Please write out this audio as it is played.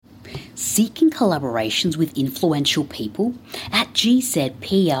Seeking collaborations with influential people? At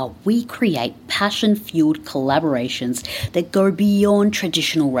GZPR, we create passion-fueled collaborations that go beyond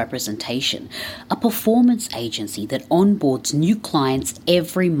traditional representation. A performance agency that onboards new clients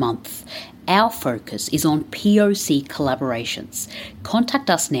every month. Our focus is on POC collaborations.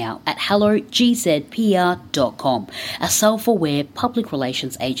 Contact us now at hellogzpr.com, a self-aware public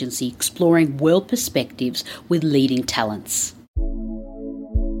relations agency exploring world perspectives with leading talents.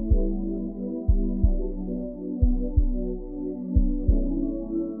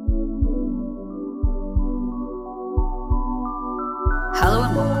 Hello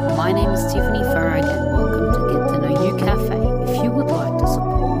and welcome. My name is Tiffany Farag and welcome to Get to Know You Cafe. If you would like to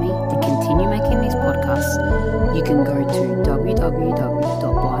support me to continue making these podcasts, you can go to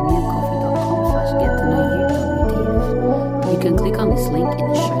www.buymeacoffee.com/gettoknowyou.wtf. You can click on this link in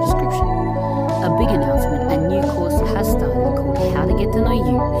the show description. A big announcement, a new course has started called How to Get to Know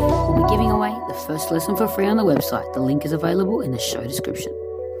You. We'll be giving away the first lesson for free on the website. The link is available in the show description.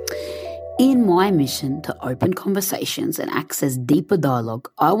 In my mission to open conversations and access deeper dialogue,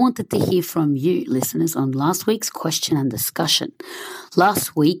 I wanted to hear from you, listeners, on last week's question and discussion.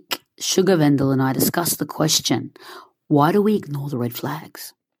 Last week, Sugar Vendel and I discussed the question, why do we ignore the red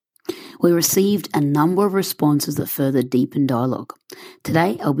flags? We received a number of responses that further deepen dialogue.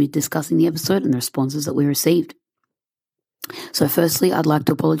 Today, I'll be discussing the episode and the responses that we received. So firstly, I'd like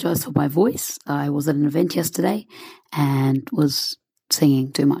to apologize for my voice. I was at an event yesterday and was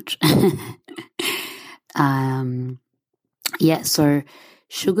singing too much. So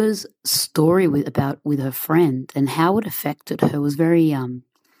Sugar's story with her friend and how it affected her was very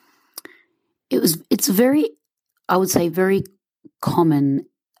it's very, I would say, very common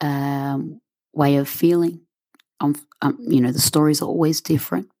way of feeling. The stories are always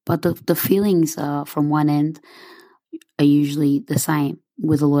different, but the feelings from one end are usually the same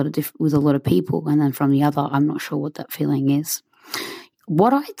with a lot of people, and then from the other, I'm not sure what that feeling is.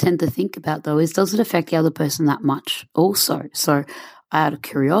 What I tend to think about, though, is does it affect the other person that much also? So out of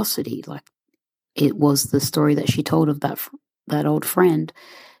curiosity, like it was the story that she told of that old friend,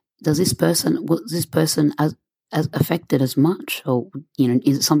 was this person as affected as much? Or,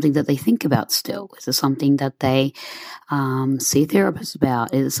 is it something that they think about still? Is it something that they see therapists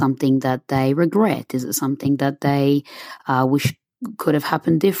about? Is it something that they regret? Is it something that they wish could have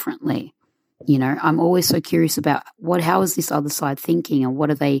happened differently? I'm always so curious about how is this other side thinking, and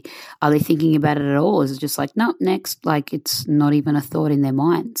are they thinking about it at all? Is it just like, no, next, like it's not even a thought in their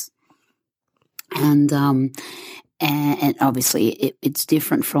minds? And obviously it's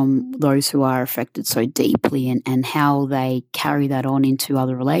different from those who are affected so deeply and how they carry that on into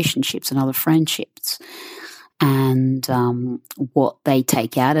other relationships and other friendships. And what they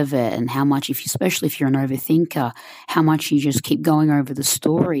take out of it, and how much, especially if you're an overthinker, how much you just keep going over the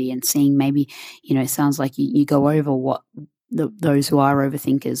story and seeing maybe, it sounds like you go over what those who are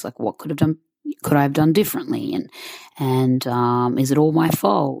overthinkers, like what could I have done differently, and is it all my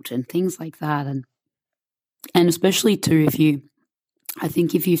fault, and things like that, and especially too if you've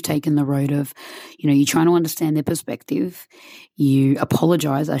taken the road of, you're trying to understand their perspective, you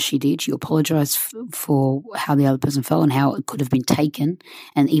apologize, as she did, you apologize for how the other person felt and how it could have been taken,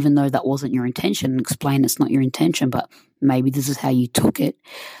 and even though that wasn't your intention, explain it's not your intention, but maybe this is how you took it,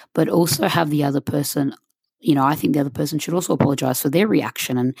 but also have the other person, I think the other person should also apologize for their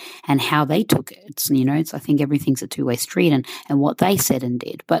reaction and how they took it. I think everything's a two-way street and what they said and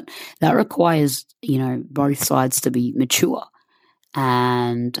did, but that requires, both sides to be mature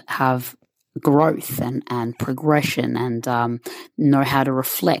and have growth and progression and know how to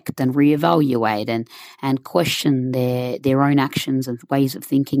reflect and reevaluate and question their own actions and ways of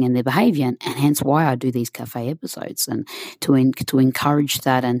thinking and their behavior, and hence why I do these cafe episodes, and to encourage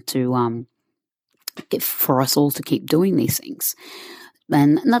that, and to for us all to keep doing these things.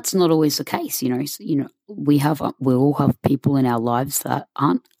 And that's not always the case, we all have people in our lives that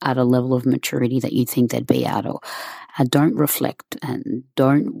aren't at a level of maturity that you think they'd be at, or don't reflect and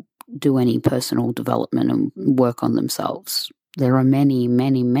don't do any personal development and work on themselves. There are many,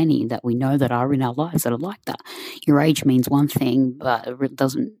 many, many that we know that are in our lives that are like that. Your age means one thing, but it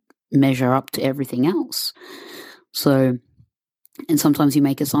doesn't measure up to everything else. So, and sometimes you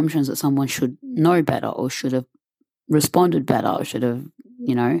make assumptions that someone should know better, or should have responded better, or should have,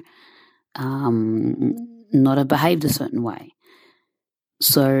 not have behaved a certain way.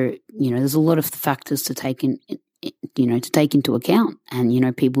 So, there's a lot of factors to take into account,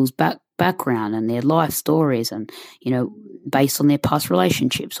 and, people's background and their life stories, and, based on their past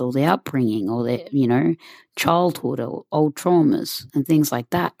relationships or their upbringing or their, childhood or old traumas and things like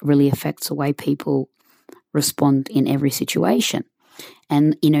that really affects the way people respond in every situation.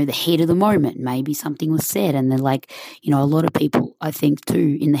 And, the heat of the moment, maybe something was said and they're like, a lot of people, I think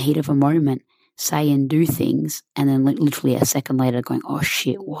too, in the heat of a moment, say and do things and then literally a second later going, oh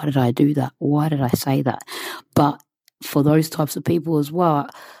shit, why did I do that? Why did I say that? But for those types of people as well,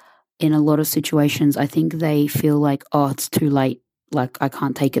 in a lot of situations, I think they feel like, oh, it's too late. Like, I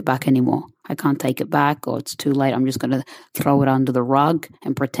can't take it back anymore. I can't take it back, or it's too late. I'm just going to throw it under the rug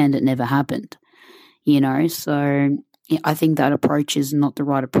and pretend it never happened. So I think that approach is not the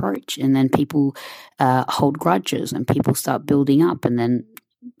right approach. And then people hold grudges and people start building up, and then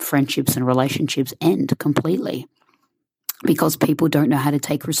friendships and relationships end completely because people don't know how to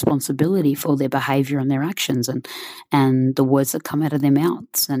take responsibility for their behavior and their actions and the words that come out of their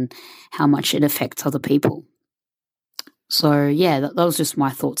mouths and how much it affects other people. So, yeah, that was just my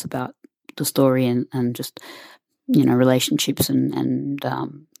thoughts about the story and just, relationships and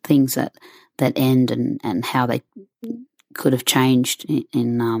things that end and how they could have changed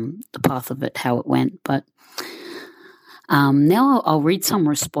in the path of it, how it went. But now I'll read some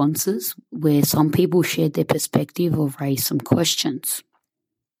responses where some people shared their perspective or raised some questions.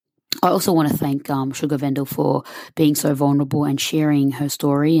 I also want to thank Sugar Vendel for being so vulnerable and sharing her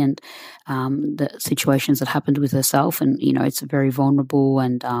story and the situations that happened with herself. And, it's a very vulnerable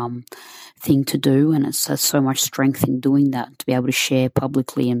and thing to do, and it has so much strength in doing that, to be able to share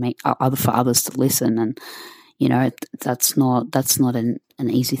publicly and make for others to listen. And, that's not an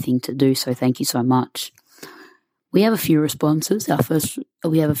easy thing to do. So thank you so much. We have a few responses.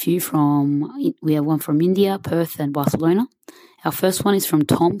 We have one from India, Perth and Barcelona. Our first one is from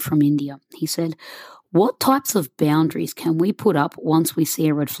Tom from India. He said, what types of boundaries can we put up once we see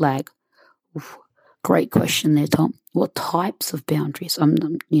a red flag? Oof, great question there, Tom. What types of boundaries?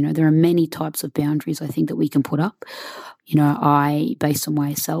 There are many types of boundaries I think that we can put up. I, based on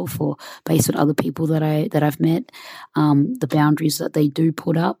myself or based on other people that I've met, the boundaries that they do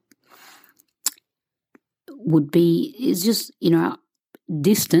put up is just,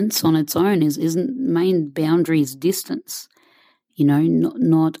 distance on its own isn't main boundary is distance.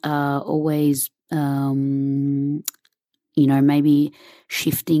 Not always, maybe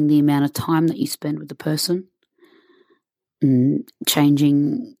shifting the amount of time that you spend with the person, and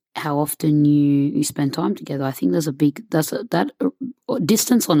changing how often you spend time together. I think that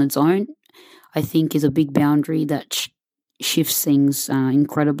distance on its own, I think, is a big boundary that shifts things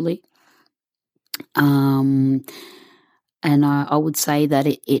incredibly. And I would say that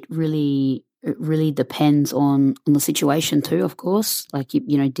it really depends on the situation too, of course, like,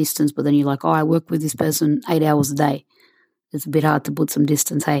 distance, but then you're like, oh, I work with this person 8 hours a day. It's a bit hard to put some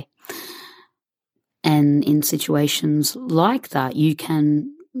distance, hey? And in situations like that, you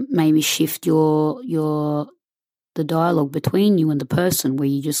can maybe shift the dialogue between you and the person, where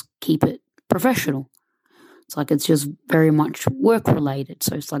you just keep it professional. It's like it's just very much work related.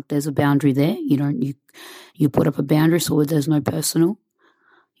 So it's like there's a boundary there. You put up a boundary so there's no personal.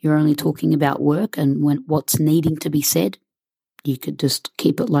 You're only talking about work and what's needing to be said. You could just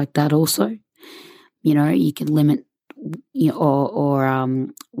keep it like that also. You can limit, or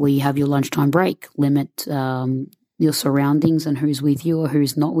where you have your lunchtime break, limit your surroundings and who's with you or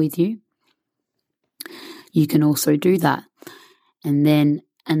who's not with you. You can also do that. And then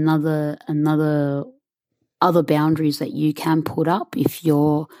other boundaries that you can put up if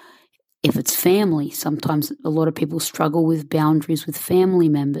it's family. Sometimes a lot of people struggle with boundaries with family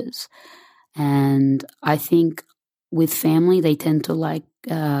members. And I think with family, they tend to a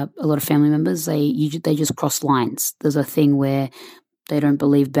lot of family members, they just cross lines. There's a thing where they don't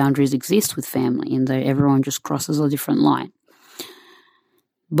believe boundaries exist with family, and everyone just crosses a different line.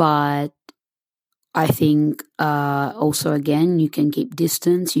 But I think also, again, you can keep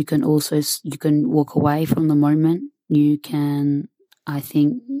distance. You can walk away from the moment. You can, I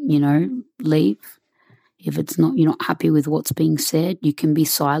think, leave. If you're not happy with what's being said, you can be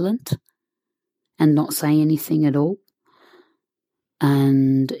silent and not say anything at all.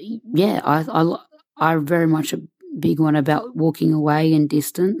 And yeah, I very much a big one about walking away and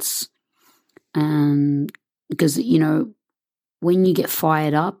distance. Because, when you get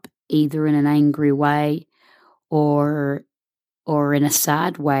fired up, either in an angry way or in a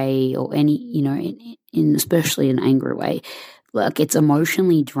sad way, or any, in especially an angry way, like, it's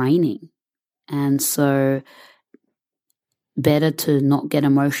emotionally draining. And so better to not get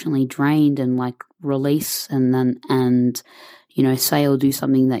emotionally drained and release and say or do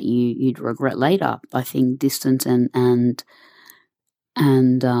something that you'd regret later. I think distance and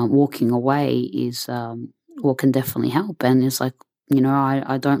walking away is what can definitely help. And it's like,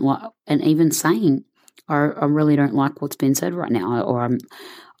 I don't like, and even saying, I really don't like what's been said right now, or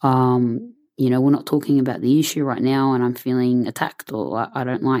I'm, we're not talking about the issue right now, and I'm feeling attacked, or I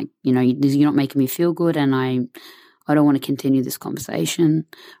don't like, you're not making me feel good, and I don't want to continue this conversation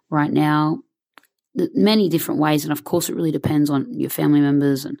right now. Many different ways, and of course it really depends on your family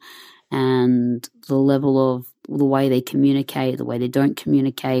members and the level of the way they communicate, the way they don't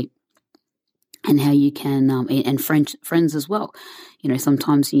communicate, and how you can, and friends as well.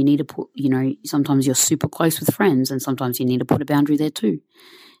 Sometimes you need to put, sometimes you're super close with friends, and sometimes you need to put a boundary there too,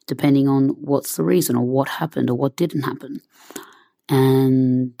 depending on what's the reason or what happened or what didn't happen.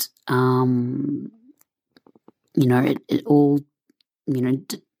 And, it all,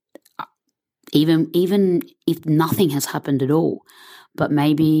 even if nothing has happened at all, but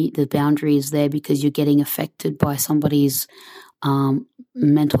maybe the boundary is there because you're getting affected by somebody's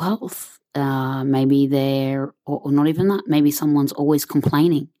mental health. Maybe they're, or not even that, maybe someone's always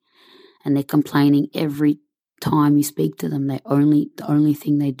complaining, and they're complaining every time you speak to them. The only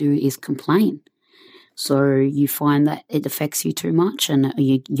thing they do is complain. So you find that it affects you too much, and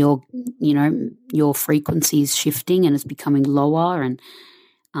your frequency is shifting and it's becoming lower, and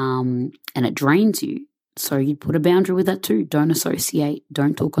it drains you. So you put a boundary with that too. Don't associate.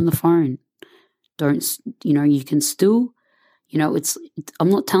 Don't talk on the phone. Don't, you can still, I'm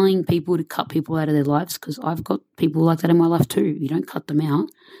not telling people to cut people out of their lives, because I've got people like that in my life too. You don't cut them out,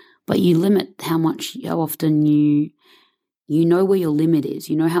 but you limit how often you know where your limit is.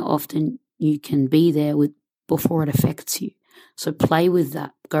 You know how often you can be there before it affects you. So play with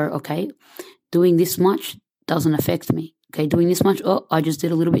that. Go, okay, doing this much doesn't affect me. Okay, doing this much, I just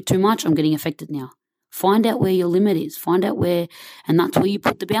did a little bit too much. I'm getting affected now. Find out where your limit is. Find out where, and that's where you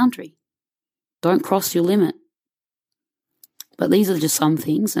put the boundary. Don't cross your limit. But these are just some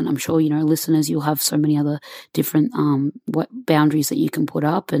things, and I'm sure, listeners, you'll have so many other different boundaries that you can put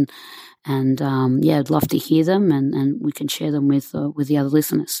up, and I'd love to hear them, and we can share them with the other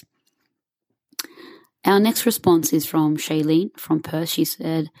listeners. Our next response is from Shailene from Perth. She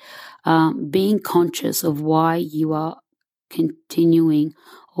said, being conscious of why you are continuing,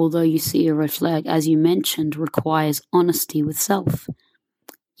 although you see a red flag, as you mentioned, requires honesty with self.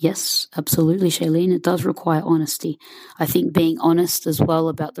 Yes, absolutely, Shailene. It does require honesty. I think being honest as well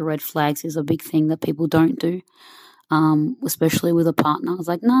about the red flags is a big thing that people don't do, especially with a partner. It's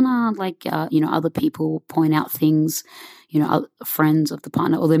like, other people point out things, friends of the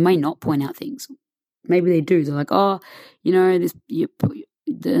partner, or they may not point out things. Maybe they do. They're like, this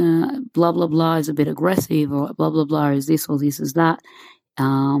the blah, blah, blah is a bit aggressive, or blah, blah, blah is this, or this is that.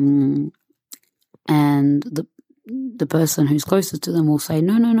 And the person who's closest to them will say,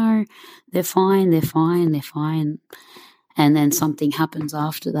 no, they're fine. And then something happens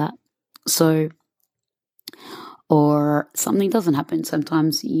after that. So, or something doesn't happen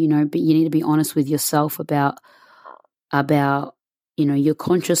sometimes, but you need to be honest with yourself about, you're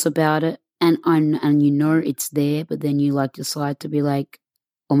conscious about it, and it's there, but then you decide to be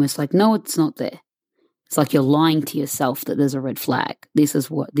almost no, it's not there. It's like you're lying to yourself that there's a red flag. This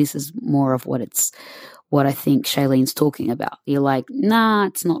is more of what I think Shailene's talking about. You're like, nah,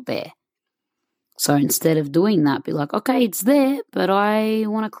 it's not there. So instead of doing that, be like, okay, it's there, but I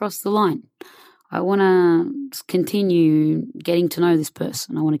want to cross the line. I want to continue getting to know this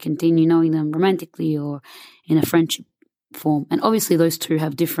person. I want to continue knowing them romantically or in a friendship form. And obviously those two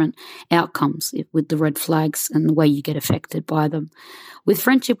have different outcomes with the red flags and the way you get affected by them. With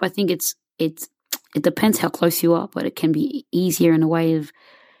friendship, I think it depends how close you are, but it can be easier in a way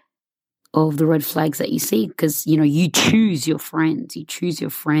of the red flags that you see, because, you choose your friends.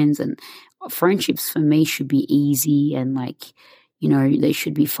 And friendships for me should be easy, and they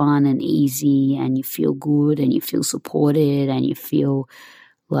should be fun and easy, and you feel good and you feel supported, and you feel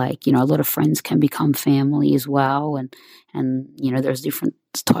like, a lot of friends can become family as well. And there's different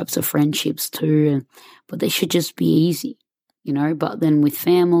types of friendships too, but they should just be easy, but then with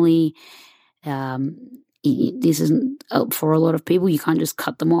family, this isn't for a lot of people. You can't just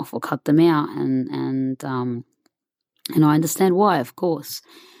cut them off or cut them out, and I understand why, of course.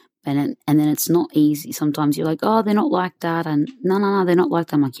 And then it's not easy. Sometimes you're like, oh, they're not like that, and no, they're not like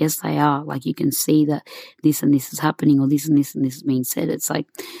that. I'm like, yes, they are. Like, you can see that this and this is happening, or this and this and this is being said. It's like,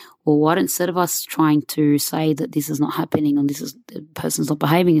 well, why don't, instead of us trying to say that this is not happening, or the person's not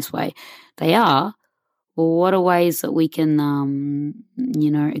behaving this way, they are. Well, what are ways that we can,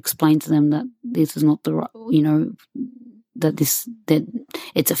 explain to them that this is not the right, that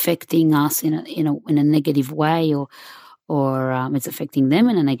it's affecting us in a negative way, or it's affecting them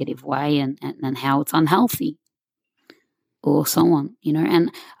in a negative way, and how it's unhealthy, or so on,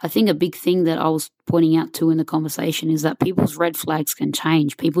 And I think a big thing that I was pointing out too in the conversation is that people's red flags can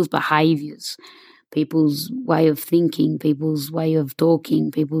change, people's behaviors. people's way of thinking, people's way of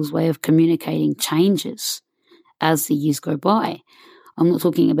talking, people's way of communicating changes as the years go by. I'm not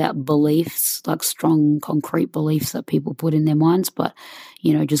talking about beliefs, like strong, concrete beliefs that people put in their minds, but,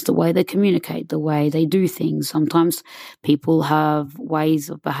 just the way they communicate, the way they do things. Sometimes people have ways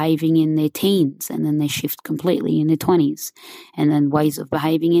of behaving in their teens and then they shift completely in their 20s, and then ways of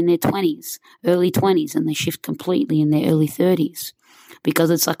behaving in their 20s, early 20s, and they shift completely in their early 30s.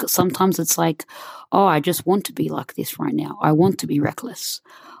 Because it's like, sometimes it's like, oh, I just want to be like this right now. I want to be reckless.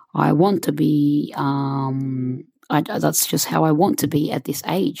 I want to be, that's just how I want to be at this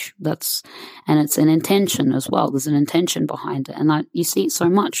age. And it's an intention as well. There's an intention behind it. And you see it so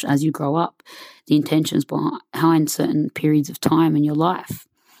much as you grow up, the intentions behind certain periods of time in your life.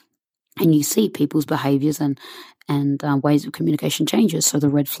 And you see people's behaviors and ways of communication changes. So the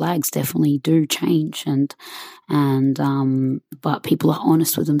red flags definitely do change. But people are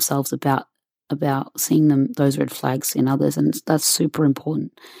honest with themselves about seeing those red flags in others. And that's super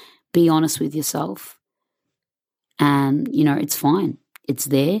important. Be honest with yourself. And, it's fine. It's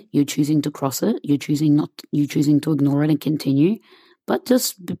there. You're choosing to cross it. You're choosing to ignore it and continue. But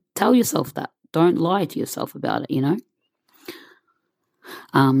just tell yourself that. Don't lie to yourself about it,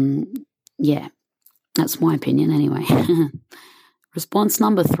 Yeah, that's my opinion anyway. Response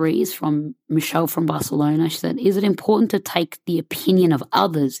number 3 is from Michelle from Barcelona. She said, is it important to take the opinion of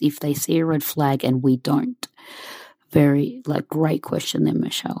others if they see a red flag and we don't? Very, great question there,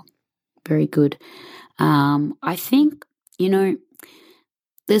 Michelle. Very good. I think,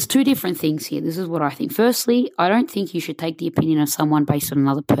 there's two different things here. This is what I think. Firstly, I don't think you should take the opinion of someone based on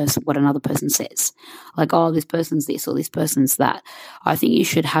what another person says. Like, oh, this person's this or this person's that. I think you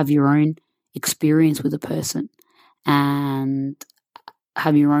should have your own experience with a person and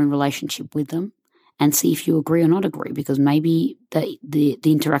have your own relationship with them and see if you agree or not agree, because maybe the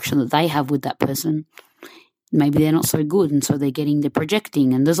interaction that they have with that person, maybe they're not so good, and so they're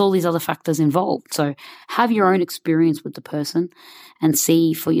projecting, and there's all these other factors involved. So have your own experience with the person and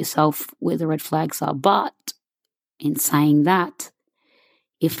see for yourself where the red flags are. But in saying that,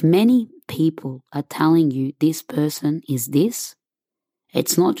 if many people are telling you this person is this,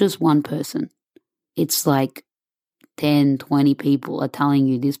 it's not just one person. It's like 10, 20 people are telling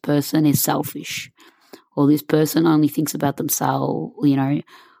you this person is selfish, or this person only thinks about themselves,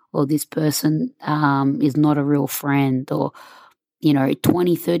 or this person is not a real friend, or,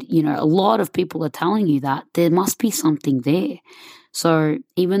 20, 30, a lot of people are telling you that. There must be something there. So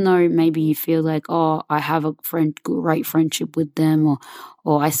even though maybe you feel like, oh, I have a great friendship with them,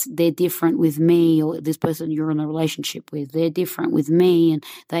 or they're different with me, or this person you're in a relationship with, they're different with me, and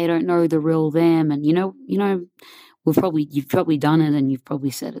they don't know the real them. And, you've probably done it, and you've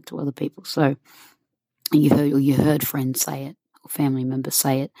probably said it to other people. So you heard friends say it, or family members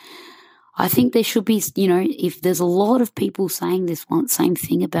say it. I think there should be, if there's a lot of people saying this same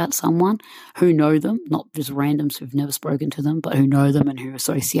thing about someone who know them, not just randoms who've never spoken to them, but who know them and who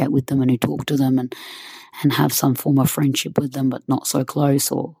associate with them and who talk to them and have some form of friendship with them, but not so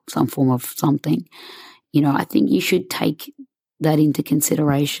close, or some form of something, I think you should take that into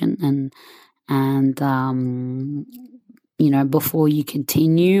consideration and before you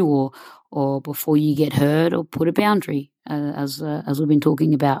continue or before you get hurt, or put a boundary, as we've been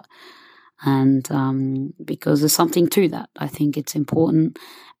talking about. And because there's something to that. I think it's important.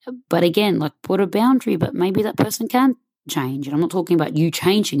 But again, put a boundary, but maybe that person can change. And I'm not talking about you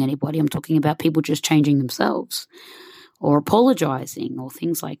changing anybody. I'm talking about people just changing themselves or apologizing or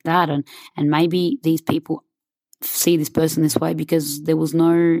things like that. And maybe these people see this person this way because there was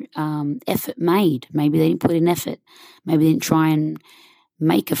no effort made. Maybe they didn't put in effort. Maybe they didn't try and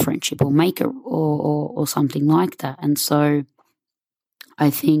make a friendship or make or something like that. And so I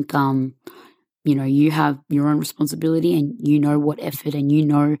think, you have your own responsibility, and you know what effort, and you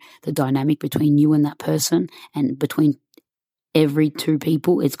know the dynamic between you and that person, and between every two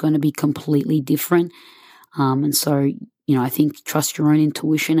people, it's going to be completely different. And so, I think trust your own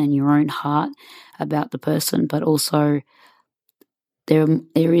intuition and your own heart about the person, but also there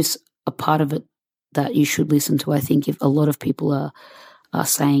is a part of it that you should listen to. I think if a lot of people are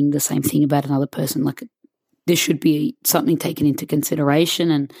saying the same thing about another person, there should be something taken into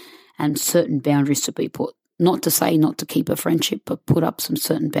consideration and certain boundaries to be put. Not to say not to keep a friendship, but put up some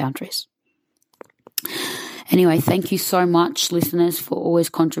certain boundaries. Anyway, thank you so much, listeners, for always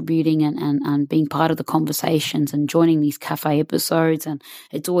contributing and being part of the conversations and joining these cafe episodes. And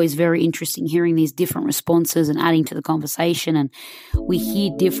it's always very interesting hearing these different responses and adding to the conversation. And we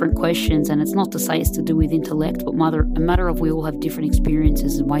hear different questions, and it's not to say it's to do with intellect, but a matter of we all have different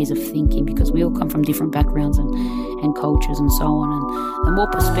experiences and ways of thinking, because we all come from different backgrounds and cultures and so on. And the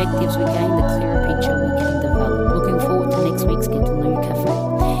more perspectives we gain, the clearer picture we can develop. Looking forward to next week's Get to Know You Cafe.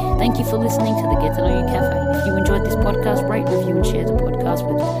 Thank you for listening to the Get to Know You Cafe. If you enjoyed this podcast, rate, review and share the podcast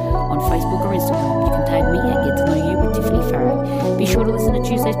on Facebook or Instagram. You can tag me at Get to Know You with Tiffany Farrow. Be sure to listen to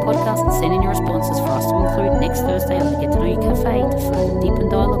Tuesday's podcast and send in your responses for us to include next Thursday on the Get to Know You Cafe to further deepen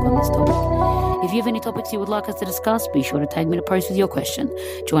dialogue on this topic. If you have any topics you would like us to discuss, be sure to tag me to post with your question.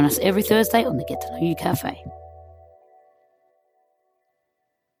 Join us every Thursday on the Get to Know You Cafe.